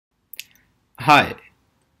Hi,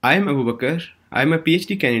 I am Abu Bakr. I am a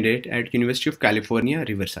PhD candidate at University of California,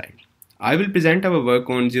 Riverside. I will present our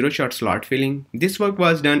work on zero-shot slot filling. This work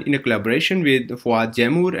was done in a collaboration with Fuad,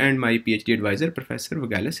 Jamour and my PhD advisor, Professor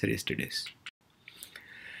Vagelis, Hristidis.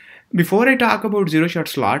 Before I talk about zero-shot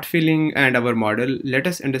slot filling and our model, let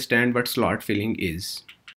us understand what slot filling is.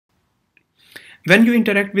 When you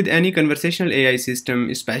interact with any conversational AI system,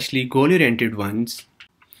 especially goal-oriented ones,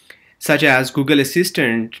 such as Google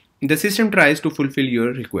Assistant, the system tries to fulfill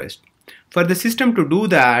your request. For the system to do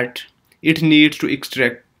that, it needs to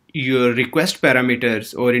extract your request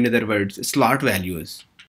parameters, or in other words, slot values.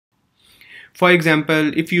 For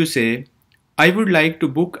example, if you say, I would like to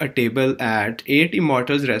book a table at 8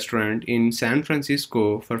 Immortals restaurant in San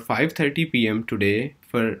Francisco for 5:30 p.m. today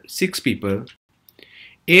for 6 people.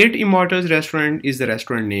 8 Immortals restaurant is the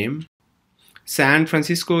restaurant name. San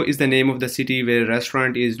Francisco is the name of the city where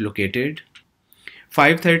restaurant is located.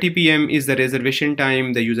 5:30 p.m. is the reservation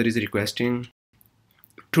time the user is requesting.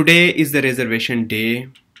 Today is the reservation day.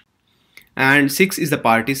 And 6 is the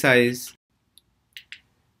party size.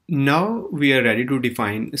 Now we are ready to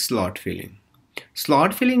define slot filling.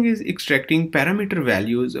 Slot filling is extracting parameter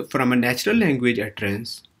values from a natural language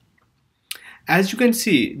utterance. As you can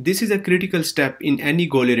see, this is a critical step in any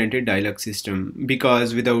goal-oriented dialogue system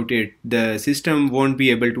because without it, the system won't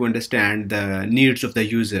be able to understand the needs of the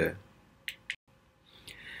user.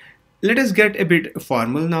 Let us get a bit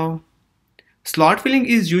formal now. Slot filling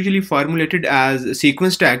is usually formulated as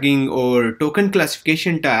sequence tagging or token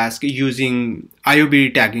classification task using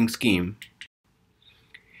IOB tagging scheme.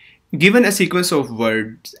 Given a sequence of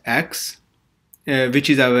words X, which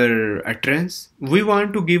is our utterance, we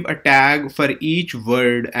want to give a tag for each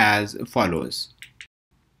word as follows.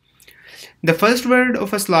 The first word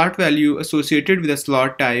of a slot value associated with a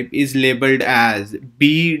slot type is labeled as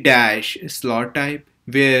B-slot type,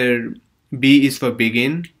 where B is for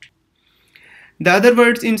begin. The other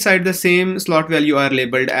words inside the same slot value are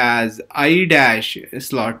labeled as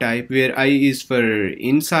I-slot type, where I is for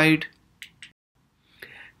inside.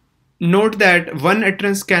 Note that one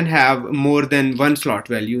utterance can have more than one slot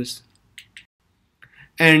values.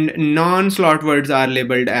 And non-slot words are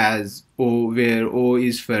labeled as O, where O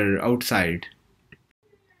is for outside.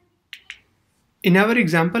 In our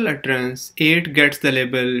example utterance, 8 gets the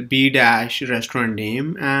label B-restaurant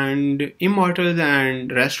name and Immortals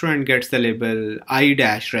and restaurant gets the label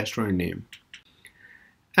I-restaurant name.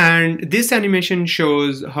 And this animation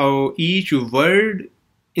shows how each word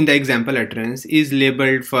in the example utterance is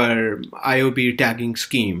labeled for IOB tagging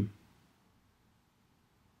scheme.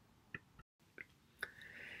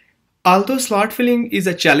 Although slot filling is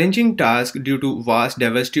a challenging task due to vast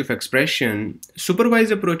diversity of expression,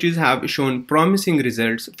 supervised approaches have shown promising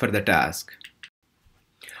results for the task.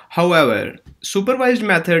 However, supervised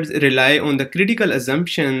methods rely on the critical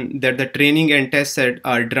assumption that the training and test set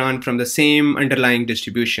are drawn from the same underlying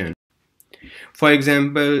distribution. For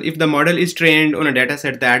example, if the model is trained on a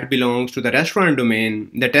dataset that belongs to the restaurant domain,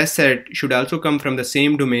 the test set should also come from the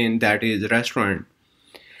same domain, that is restaurant.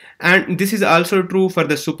 And this is also true for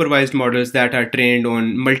the supervised models that are trained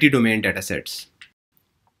on multi-domain datasets.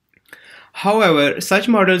 However, such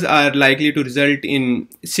models are likely to result in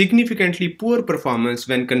significantly poor performance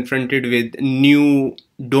when confronted with new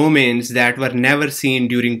domains that were never seen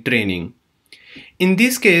during training. In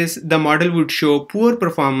this case, the model would show poor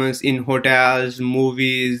performance in hotels,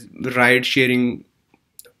 movies, ride-sharing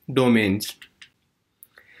domains.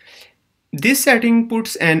 This setting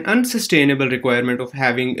puts an unsustainable requirement of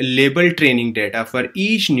having labeled training data for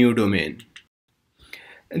each new domain.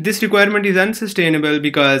 This requirement is unsustainable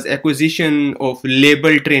because acquisition of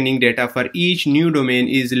labeled training data for each new domain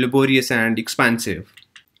is laborious and expensive.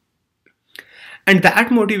 And that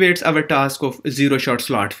motivates our task of zero-shot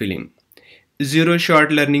slot filling. Zero-shot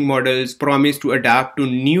learning models promise to adapt to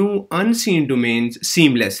new unseen domains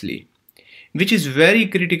seamlessly, which is very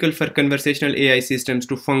critical for conversational AI systems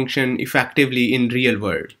to function effectively in real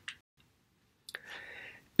world.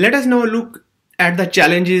 Let us now look at the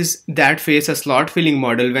challenges that face a slot filling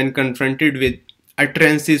model when confronted with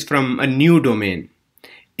utterances from a new domain.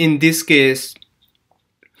 In this case,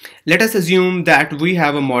 let us assume that we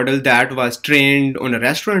have a model that was trained on a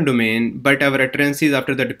restaurant domain, but our utterances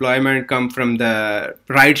after the deployment come from the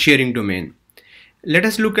ride-sharing domain. Let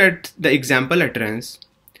us look at the example utterance.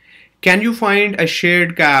 Can you find a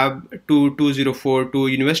shared cab to 2042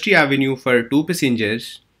 University Avenue for 2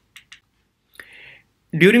 passengers?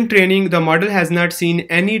 During training, the model has not seen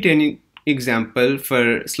any training example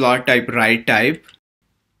for slot type ride type,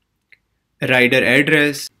 rider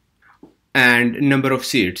address, and number of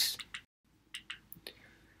seats.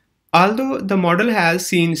 Although the model has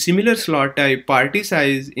seen similar slot type party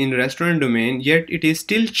size in restaurant domain, yet it is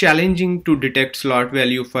still challenging to detect slot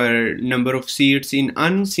value for number of seats in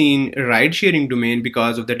unseen ride-sharing domain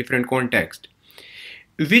because of the different context,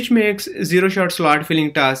 which makes zero-shot slot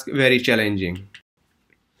filling task very challenging.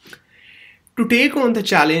 To take on the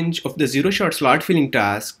challenge of the zero-shot slot filling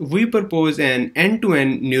task, we propose an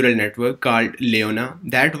end-to-end neural network called Leona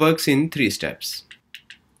that works in 3 steps.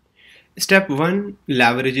 Step 1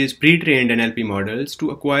 leverages pre-trained NLP models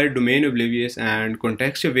to acquire domain-oblivious and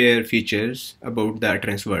context-aware features about the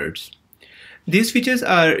utterance words. These features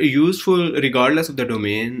are useful regardless of the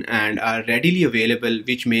domain and are readily available,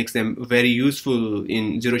 which makes them very useful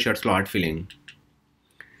in zero-shot slot filling.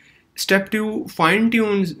 Step 2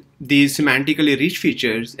 fine-tunes these semantically rich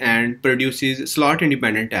features and produces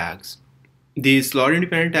slot-independent tags. These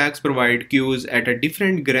slot-independent tags provide cues at a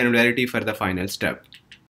different granularity for the final step.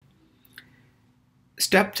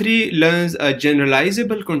 Step 3 learns a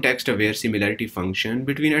generalizable context-aware similarity function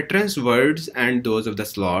between utterance words and those of the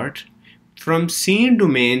slot from seen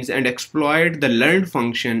domains and exploit the learned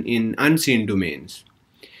function in unseen domains.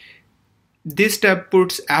 This step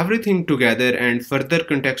puts everything together and further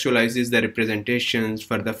contextualizes the representations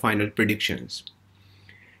for the final predictions.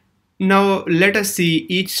 Now let us see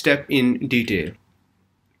each step in detail.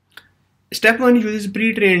 Step 1 uses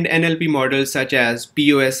pre-trained NLP models such as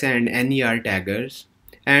POS and NER taggers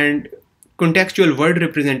and contextual word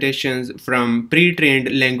representations from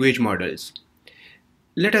pre-trained language models.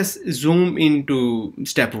 Let us zoom into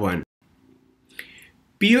step 1.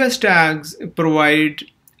 POS tags provide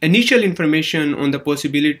initial information on the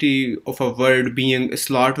possibility of a word being a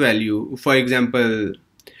slot value. For example,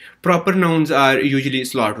 proper nouns are usually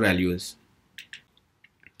slot values.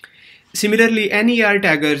 Similarly, NER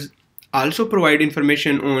taggers also provide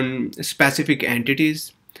information on specific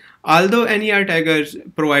entities. Although NER taggers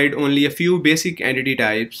provide only a few basic entity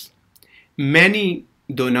types, many,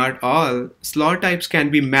 though not all, slot types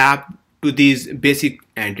can be mapped to these basic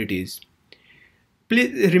entities.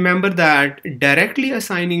 Please remember that directly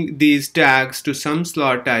assigning these tags to some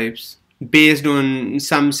slot types based on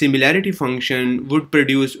some similarity function would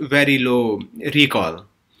produce very low recall.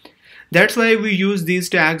 That's why we use these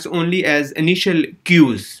tags only as initial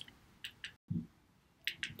cues.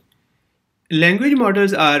 Language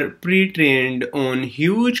models are pre-trained on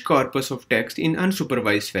huge corpus of text in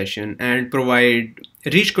unsupervised fashion and provide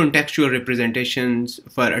rich contextual representations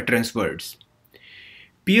for utterance words.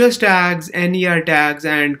 POS tags, NER tags,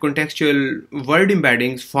 and contextual word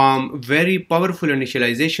embeddings form very powerful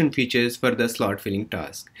initialization features for the slot filling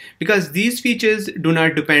task because these features do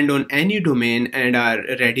not depend on any domain and are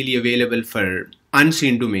readily available for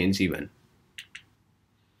unseen domains even.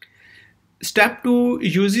 Step 2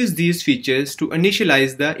 uses these features to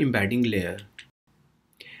initialize the embedding layer.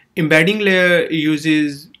 Embedding layer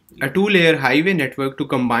uses a 2-layer highway network to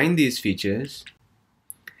combine these features.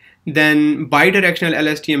 Then bidirectional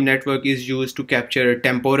LSTM network is used to capture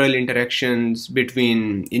temporal interactions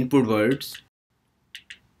between input words.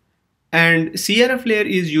 And CRF layer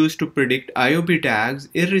is used to predict IOB tags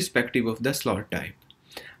irrespective of the slot type.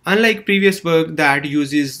 Unlike previous work that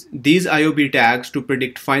uses these IOB tags to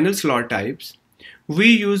predict final slot types, we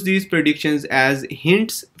use these predictions as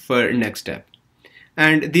hints for next step.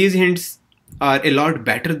 And these hints are a lot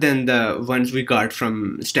better than the ones we got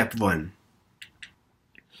from step 1.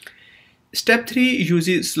 Step 3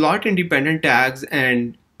 uses slot-independent tags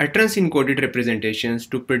and utterance-encoded representations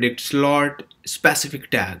to predict slot-specific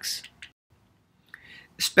tags.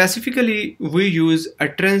 Specifically, we use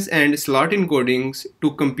utterance and slot encodings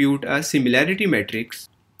to compute a similarity matrix,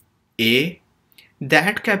 A,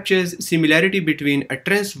 that captures similarity between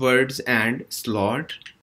utterance words and slot.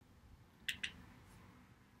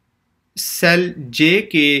 Cell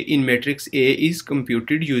JK in matrix A is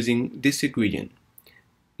computed using this equation.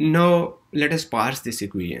 Now let us parse this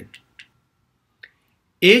equation.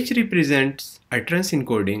 H represents utterance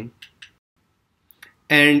encoding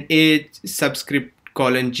and H subscript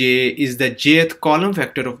colon J is the jth column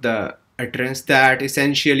vector of the utterance that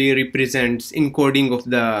essentially represents encoding of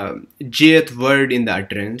the jth word in the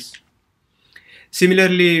utterance.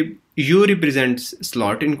 Similarly, U represents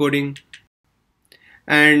slot encoding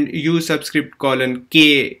and U subscript colon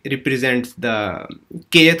K represents the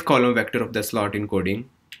kth column vector of the slot encoding.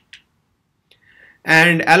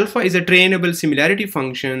 And alpha is a trainable similarity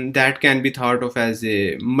function that can be thought of as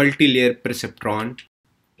a multi-layer perceptron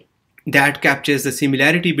that captures the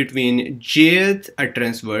similarity between jth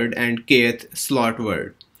utterance word and kth slot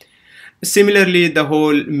word. Similarly, the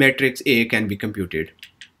whole matrix A can be computed.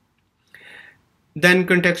 Then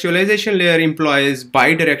contextualization layer employs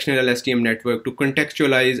bidirectional STM network to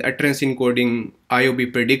contextualize utterance encoding,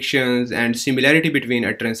 IOB predictions, and similarity between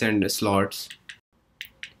utterance and slots.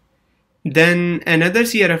 Then another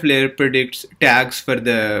CRF layer predicts tags for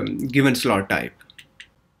the given slot type.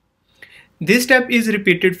 This step is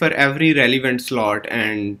repeated for every relevant slot,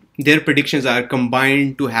 and their predictions are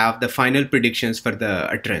combined to have the final predictions for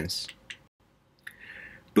the utterance.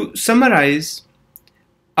 To summarize,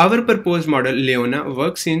 our proposed model Leona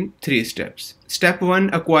works in 3 steps. Step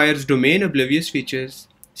 1 acquires domain oblivious features.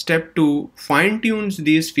 Step 2 fine-tunes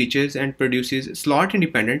these features and produces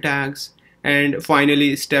slot-independent tags. And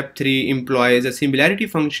finally, step 3 employs a similarity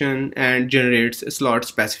function and generates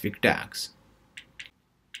slot-specific tags.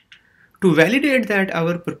 To validate that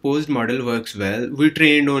our proposed model works well, we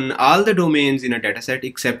trained on all the domains in a dataset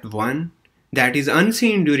except one that is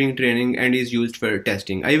unseen during training and is used for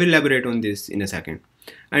testing. I will elaborate on this in a second.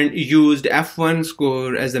 And used F1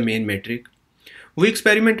 score as the main metric. We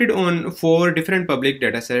experimented on 4 different public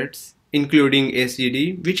datasets, including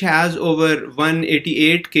ACD, which has over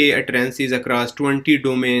 188k utterances across 20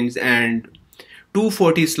 domains and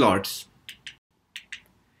 240 slots.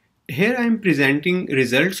 Here I am presenting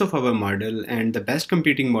results of our model and the best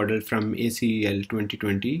competing model from ACL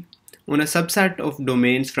 2020 on a subset of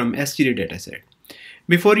domains from SGD dataset.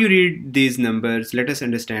 Before you read these numbers, let us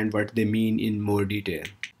understand what they mean in more detail.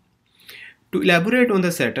 To elaborate on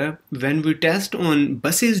the setup, when we test on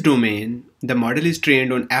buses domain, the model is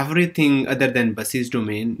trained on everything other than buses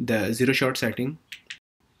domain, the zero-shot setting.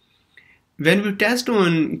 When we test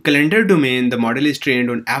on calendar domain, the model is trained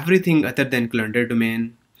on everything other than calendar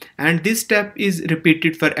domain. And this step is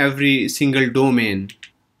repeated for every single domain: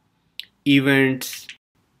 events,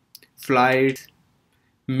 flights,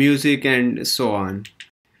 music, and so on.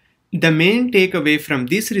 The main takeaway from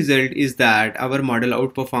this result is that our model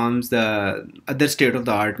outperforms the other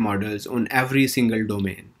state-of-the-art models on every single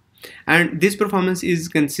domain. And this performance is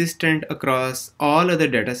consistent across all other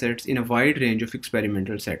datasets in a wide range of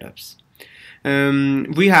experimental setups.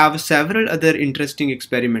 We have several other interesting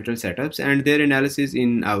experimental setups and their analysis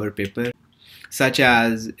in our paper, such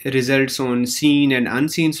as results on seen and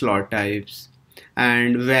unseen slot types,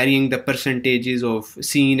 and varying the percentages of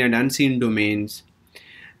seen and unseen domains.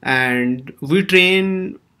 And we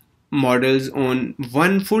train models on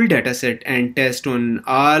one full dataset and test on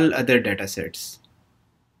all other datasets.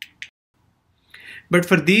 But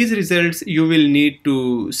for these results, you will need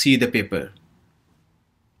to see the paper.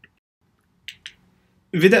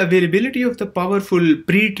 With the availability of the powerful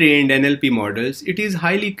pre-trained NLP models, it is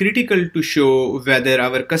highly critical to show whether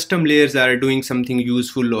our custom layers are doing something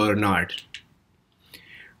useful or not.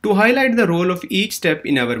 To highlight the role of each step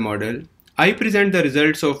in our model, I present the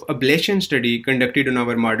results of ablation study conducted on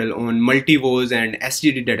our model on multi-VOS and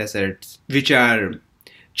SGD datasets, which are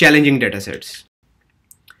challenging datasets.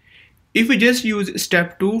 If we just use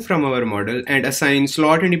step 2 from our model and assign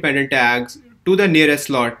slot-independent tags to the nearest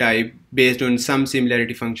slot type based on some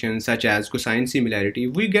similarity function such as cosine similarity,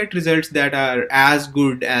 we get results that are as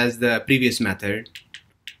good as the previous method.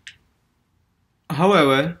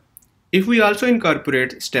 However, if we also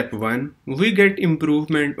incorporate step 1, we get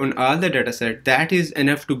improvement on all the dataset that is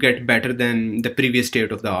enough to get better than the previous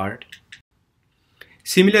state of the art.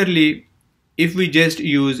 Similarly, if we just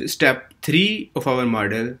use step 3 of our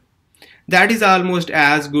model, that is almost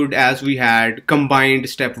as good as we had combined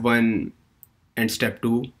step 1 and step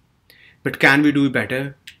 2. But can we do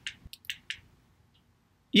better?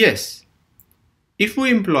 Yes. If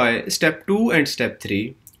we employ step 2 and step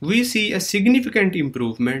 3, we see a significant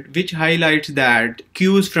improvement which highlights that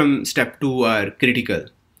cues from step 2 are critical.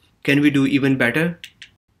 Can we do even better?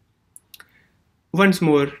 Once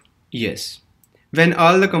more, yes. When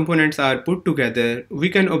all the components are put together, we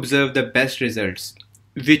can observe the best results,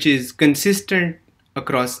 which is consistent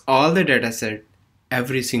across all the dataset,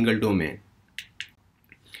 every single domain.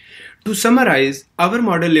 To summarize, our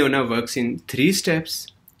model Leona works in 3 steps.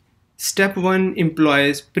 Step 1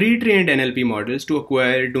 employs pre-trained NLP models to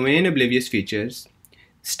acquire domain-oblivious features.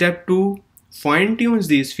 Step 2 fine-tunes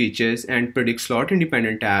these features and predicts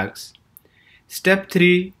slot-independent tags. Step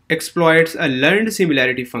 3 exploits a learned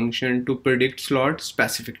similarity function to predict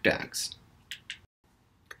slot-specific tags.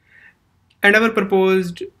 And our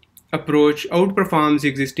proposed approach outperforms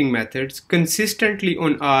existing methods consistently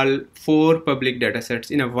on all 4 public datasets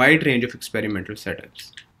in a wide range of experimental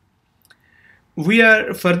setups. We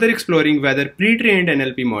are further exploring whether pre-trained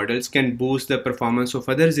NLP models can boost the performance of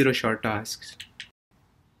other zero-shot tasks.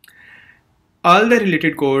 All the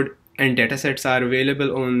related code and datasets are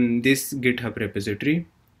available on this GitHub repository.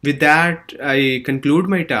 With that, I conclude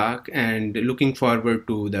my talk and looking forward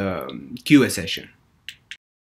to the QA session.